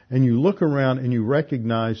eat, and you look around and you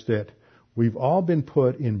recognize that we've all been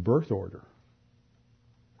put in birth order.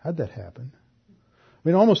 How'd that happen? I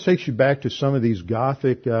mean, it almost takes you back to some of these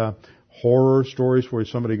Gothic horror stories where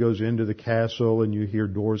somebody goes into the castle and you hear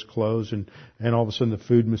doors close, and all of a sudden the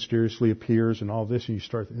food mysteriously appears and all this, and you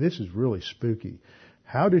start, this is really spooky.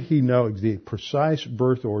 How did he know the precise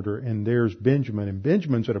birth order? And there's Benjamin, and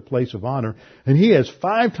Benjamin's at a place of honor, and he has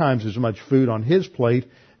 5 times as much food on his plate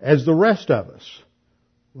as the rest of us.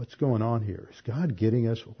 What's going on here? Is God getting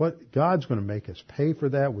us? God's going to make us pay for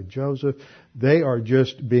that with Joseph? They are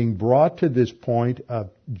just being brought to this point of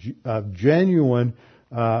genuine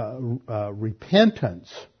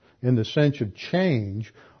repentance in the sense of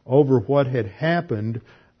change over what had happened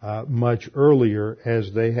much earlier,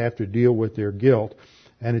 as they have to deal with their guilt.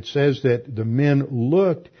 And it says that the men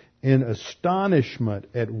looked in astonishment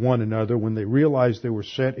at one another when they realized they were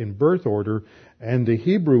set in birth order. And the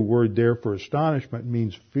Hebrew word there for astonishment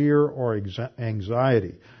means fear or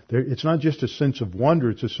anxiety. It's not just a sense of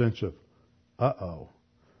wonder, it's a sense of, uh-oh,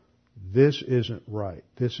 this isn't right.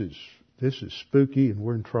 This is spooky, and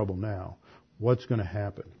we're in trouble now. What's going to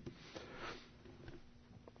happen?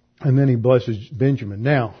 And then he blesses Benjamin.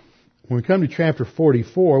 Now, When we come to chapter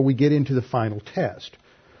 44, we get into the final test.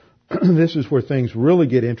 This is where things really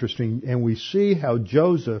get interesting, and we see how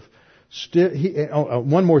Joseph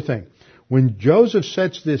one more thing. When Joseph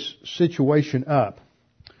sets this situation up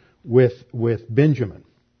with Benjamin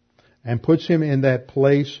and puts him in that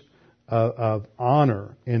place of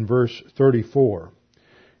honor in verse 34,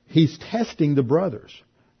 he's testing the brothers.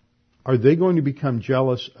 Are they going to become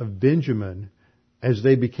jealous of Benjamin as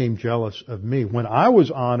they became jealous of me? When I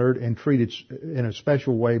was honored and treated in a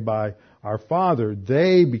special way by our father,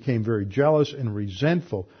 they became very jealous and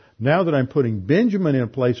resentful. Now that I'm putting Benjamin in a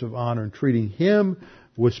place of honor and treating him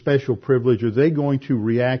with special privilege, are they going to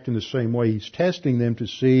react in the same way? He's testing them to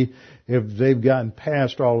see if they've gotten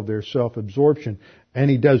past all of their self-absorption. And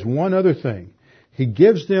he does one other thing. He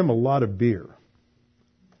gives them a lot of beer.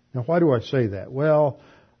 Now, why do I say that? Well,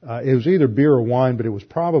 it was either beer or wine, but it was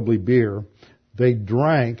probably beer. They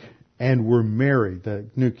drank and were merry. The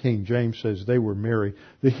New King James says they were merry.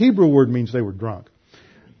 The Hebrew word means they were drunk.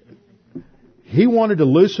 He wanted to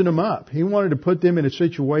loosen them up. He wanted to put them in a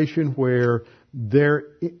situation where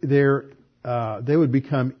they would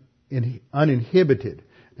become uninhibited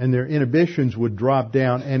and their inhibitions would drop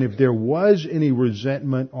down. And if there was any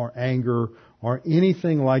resentment or anger or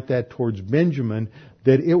anything like that towards Benjamin,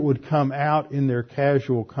 that it would come out in their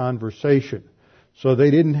casual conversation. So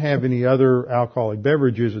they didn't have any other alcoholic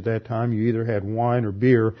beverages at that time. You either had wine or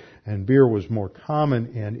beer, and beer was more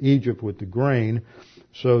common in Egypt with the grain,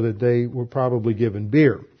 so that they were probably given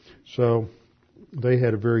beer. So they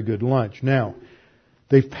had a very good lunch. Now,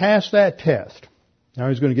 they've passed that test. Now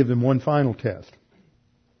he's going to give them one final test.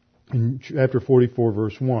 In chapter 44,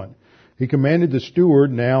 verse 1. He commanded the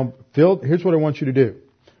steward, now, here's what I want you to do.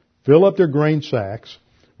 Fill up their grain sacks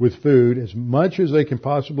with food, as much as they can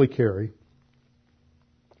possibly carry,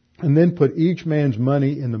 and then put each man's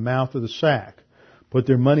money in the mouth of the sack. Put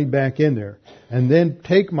their money back in there. And then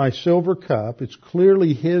take my silver cup, it's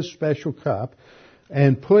clearly his special cup,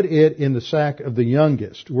 and put it in the sack of the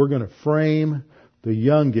youngest. We're going to frame the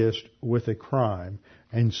youngest with a crime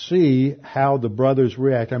and see how the brothers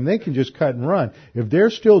react. I mean, they can just cut and run. If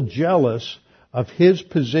they're still jealous of his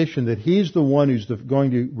position, that he's the one who's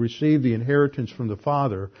going to receive the inheritance from the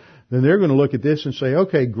father, then they're going to look at this and say,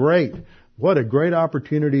 okay, great. What a great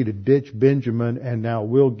opportunity to ditch Benjamin, and now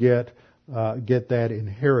we'll get that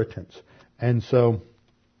inheritance. And so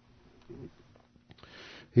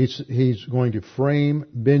he's going to frame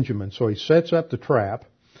Benjamin. So he sets up the trap,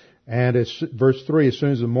 and it's verse 3, as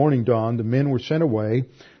soon as the morning dawned, the men were sent away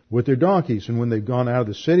with their donkeys. And when they've gone out of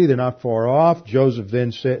the city, they're not far off. Joseph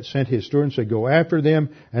then sent his steward and said, go after them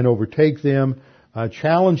and overtake them,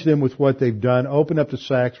 challenge them with what they've done, open up the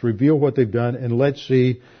sacks, reveal what they've done, and let's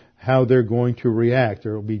see how they're going to react.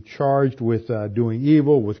 They'll be charged with doing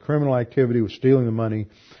evil, with criminal activity, with stealing the money.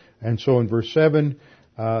 And so in verse 7,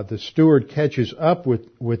 the steward catches up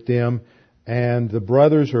with them, and the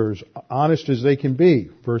brothers are as honest as they can be.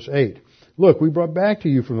 Verse 8, look, we brought back to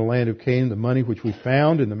you from the land of Canaan the money which we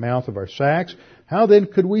found in the mouth of our sacks. How then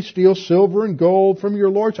could we steal silver and gold from your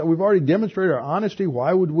lords? We've already demonstrated our honesty.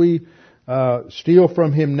 Why would we steal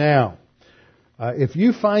from him now? If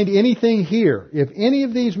you find anything here, if any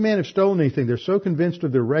of these men have stolen anything, they're so convinced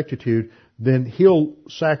of their rectitude, then he'll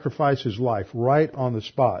sacrifice his life right on the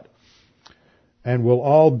spot. And we'll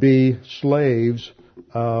all be slaves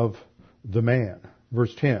of the man.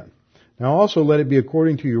 Verse 10. Now also let it be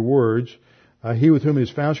according to your words. He with whom it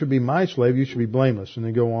is found should be my slave. You should be blameless. And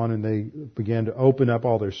they go on and they began to open up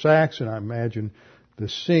all their sacks. And I imagine the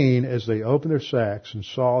scene as they opened their sacks and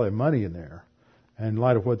saw their money in there, in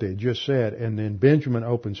light of what they had just said. And then Benjamin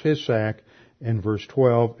opens his sack in verse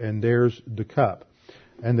 12, and there's the cup.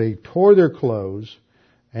 And they tore their clothes,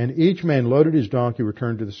 and each man loaded his donkey,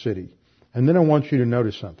 returned to the city. And then I want you to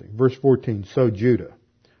notice something. Verse 14, so Judah.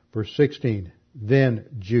 Verse 16, then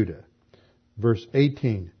Judah. Verse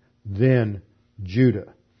 18, then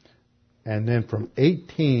Judah. And then from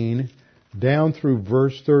 18 down through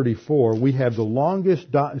verse 34, we have the longest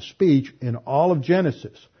speech in all of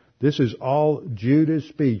Genesis. This is all Judah's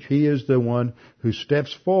speech. He is the one who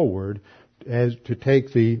steps forward as to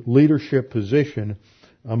take the leadership position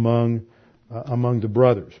among the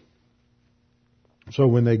brothers. So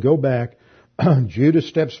when they go back, Judah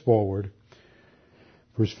steps forward.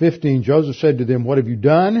 Verse 15, Joseph said to them, what have you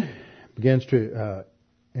done? Begins to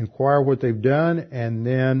inquire what they've done. And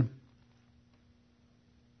then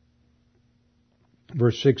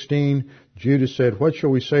verse 16, Judah said, what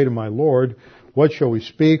shall we say to my Lord? What shall we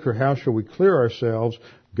speak, or how shall we clear ourselves?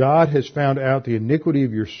 God has found out the iniquity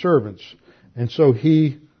of your servants. And so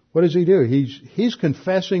what does he do? He's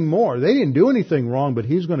confessing more. They didn't do anything wrong, but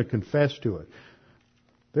he's going to confess to it.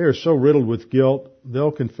 They are so riddled with guilt,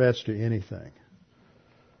 they'll confess to anything.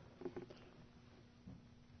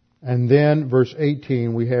 And then, verse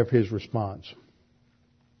 18, we have his response.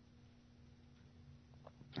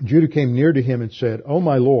 Judah came near to him and said, "O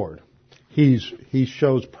my Lord," he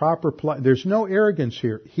shows proper, there's no arrogance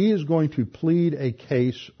here. He is going to plead a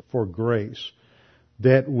case for grace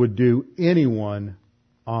that would do anyone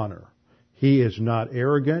honor. He is not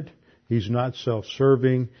arrogant. He's not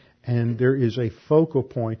self-serving. And there is a focal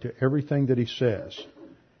point to everything that he says.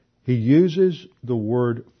 He uses the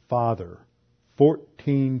word Father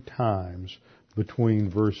 14 times between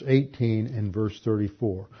verse 18 and verse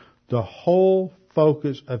 34. The whole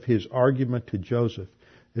focus of his argument to Joseph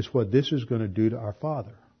is what this is going to do to our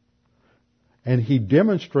father. And he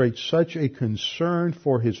demonstrates such a concern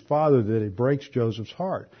for his father that it breaks Joseph's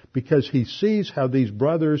heart, because he sees how these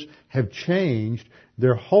brothers have changed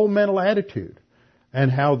their whole mental attitude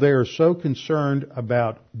and how they are so concerned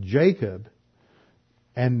about Jacob,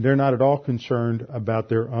 and they're not at all concerned about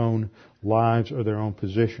their own lives or their own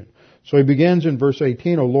position. So he begins in verse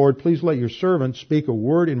 18, "O Lord, please let your servant speak a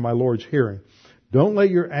word in my Lord's hearing. Don't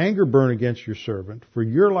let your anger burn against your servant, for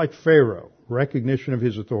you're like Pharaoh," recognition of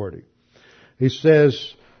his authority. He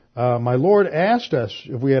says, "My Lord asked us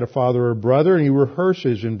if we had a father or a brother," and he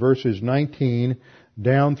rehearses in verses 19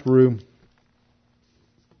 down through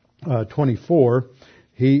 24.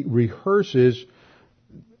 He rehearses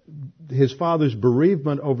his father's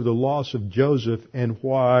bereavement over the loss of Joseph and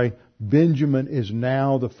why Benjamin is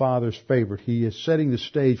now the father's favorite. He is setting the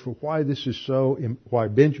stage for why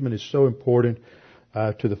Benjamin is so important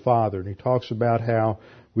to the father. And he talks about how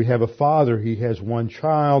we have a father. He has one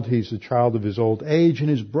child. He's the child of his old age, and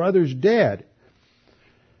his brother's dead.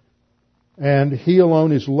 And he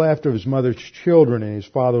alone is left of his mother's children, and his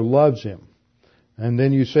father loves him. And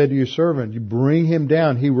then you said to your servant, you bring him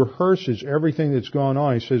down. He rehearses everything that's gone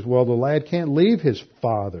on. He says, well, the lad can't leave his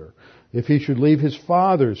father. If he should leave his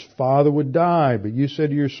father would die. But you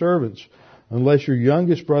said to your servants, unless your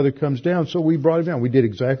youngest brother comes down. So we brought him down. We did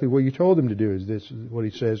exactly what you told him to do, this is what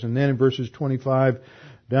he says. And then in verses 25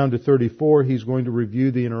 down to 34, he's going to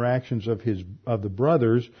review the interactions of the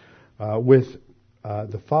brothers with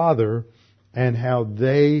the father, and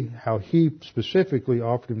how he specifically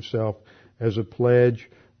offered himself as a pledge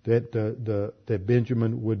that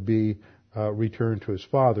Benjamin would be returned to his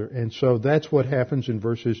father. And so that's what happens in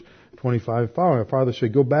verses 25 and following. Our father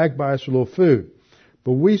said, go back, buy us a little food.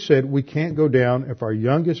 But we said, we can't go down if our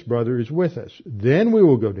youngest brother is with us. Then we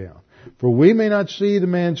will go down. For we may not see the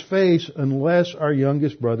man's face unless our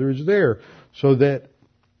youngest brother is there. So that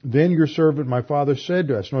then your servant, my father, said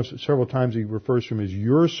to us. Notice that several times he refers to him as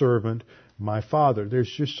your servant, my father. There's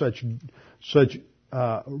just such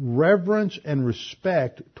reverence and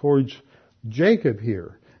respect towards Jacob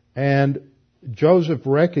here. And Joseph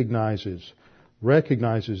recognizes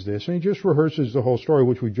this, and he just rehearses the whole story,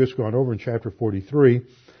 which we've just gone over in chapter 43.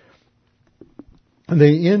 And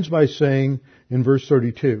then he ends by saying in verse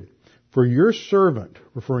 32, for your servant,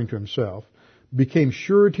 referring to himself, became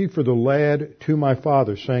surety for the lad to my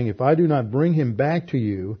father, saying, if I do not bring him back to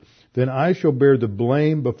you, then I shall bear the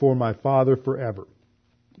blame before my father forever.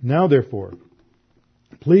 Now therefore,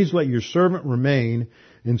 please let your servant remain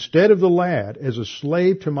instead of the lad as a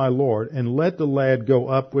slave to my Lord, and let the lad go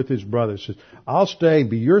up with his brothers. Says, I'll stay and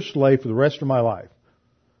be your slave for the rest of my life,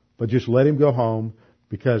 but just let him go home,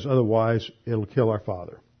 because otherwise it'll kill our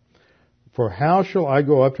father. For how shall I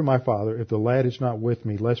go up to my father if the lad is not with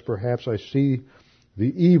me, lest perhaps I see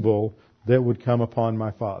the evil that would come upon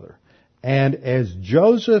my father? And as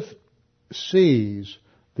Joseph sees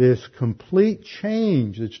this complete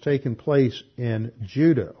change that's taken place in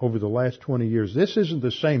Judah over the last 20 years. This isn't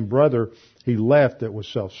the same brother he left that was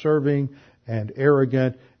self-serving and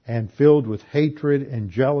arrogant and filled with hatred and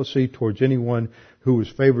jealousy towards anyone who was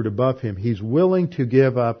favored above him. He's willing to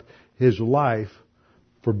give up his life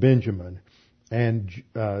for Benjamin. And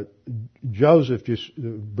Joseph, just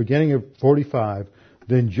beginning of 45,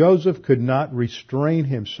 then Joseph could not restrain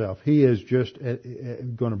himself. He is just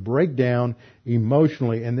going to break down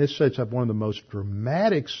emotionally, and this sets up one of the most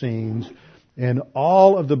dramatic scenes in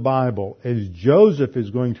all of the Bible, as Joseph is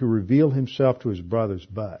going to reveal himself to his brothers.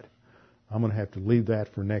 But I'm going to have to leave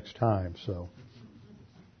that for next time. So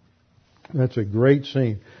that's a great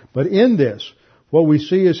scene. But in this, what we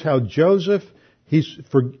see is how Joseph,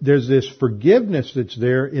 there's this forgiveness that's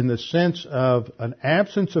there in the sense of an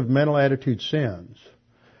absence of mental attitude sins,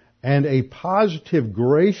 and a positive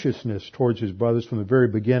graciousness towards his brothers from the very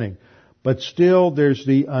beginning. But still, there's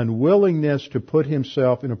the unwillingness to put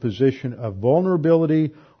himself in a position of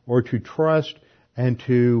vulnerability or to trust and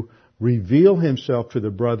to reveal himself to the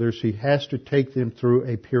brothers, he has to take them through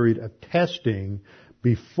a period of testing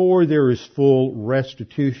before there is full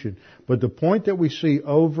restitution. But the point that we see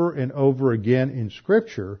over and over again in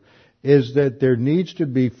Scripture is that there needs to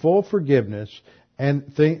be full forgiveness,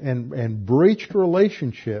 and breached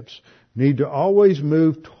relationships need to always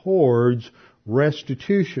move towards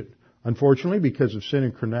restitution. Unfortunately, because of sin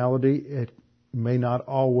and carnality, it may not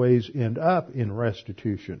always end up in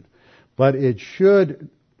restitution. But it should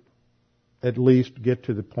at least get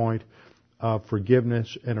to the point of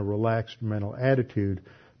forgiveness and a relaxed mental attitude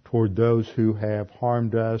toward those who have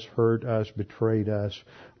harmed us, hurt us, betrayed us,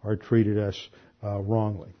 or treated us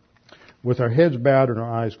wrongly. With our heads bowed and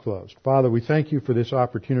our eyes closed. Father, we thank you for this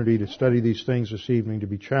opportunity to study these things this evening, to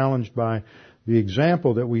be challenged by the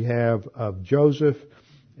example that we have of Joseph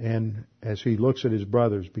and as he looks at his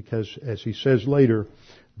brothers, because as he says later,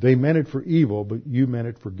 they meant it for evil, but you meant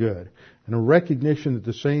it for good. And a recognition that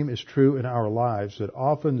the same is true in our lives, that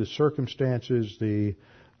often the circumstances, the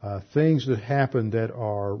things that happen that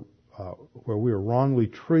are where we are wrongly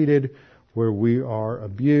treated, where we are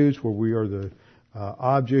abused, where we are the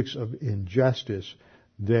objects of injustice,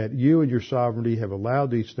 that you and your sovereignty have allowed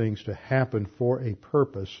these things to happen for a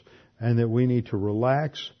purpose, and that we need to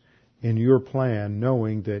relax in your plan,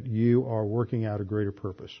 knowing that you are working out a greater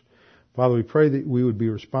purpose. Father, we pray that we would be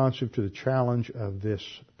responsive to the challenge of this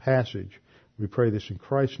passage. We pray this in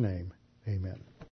Christ's name. Amen.